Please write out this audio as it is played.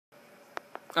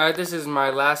Alright, this is my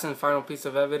last and final piece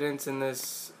of evidence in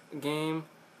this game.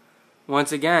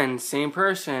 Once again, same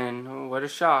person. What a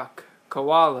shock.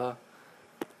 Kuhwalla.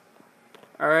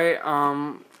 Alright,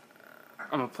 I'm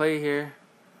gonna play here.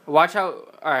 Watch how...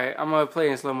 Alright, I'm gonna play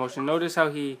in slow motion. Notice how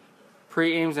he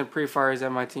pre-aims and pre-fires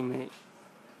at my teammate.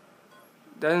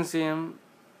 Doesn't see him.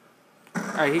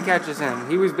 Alright, he catches him.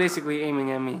 He was basically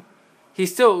aiming at me.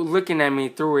 He's still looking at me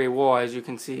through a wall, as you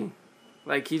can see.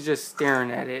 Like, he's just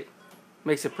staring at it.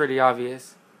 Makes it pretty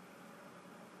obvious.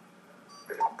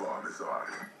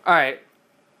 Alright.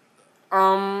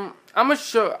 I'm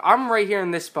right here in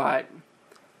this spot.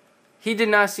 He did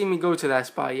not see me go to that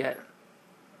spot yet.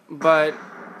 But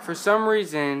for some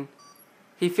reason,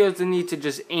 he feels the need to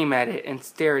just aim at it and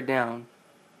stare it down.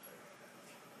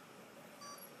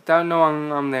 Without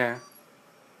knowing I'm there.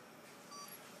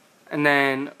 And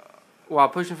then, while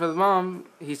pushing for the bomb,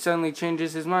 he suddenly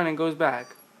changes his mind and goes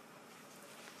back.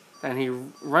 Then he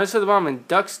runs to the bomb and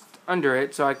ducks under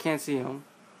it so I can't see him.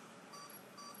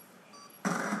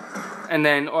 And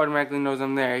then automatically knows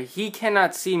I'm there. He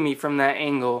cannot see me from that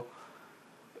angle.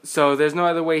 So there's no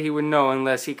other way he would know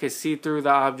unless he could see through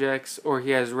the objects or he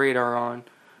has radar on.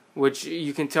 Which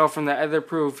you can tell from the other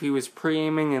proof he was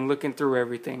pre-aiming and looking through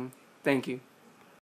everything. Thank you.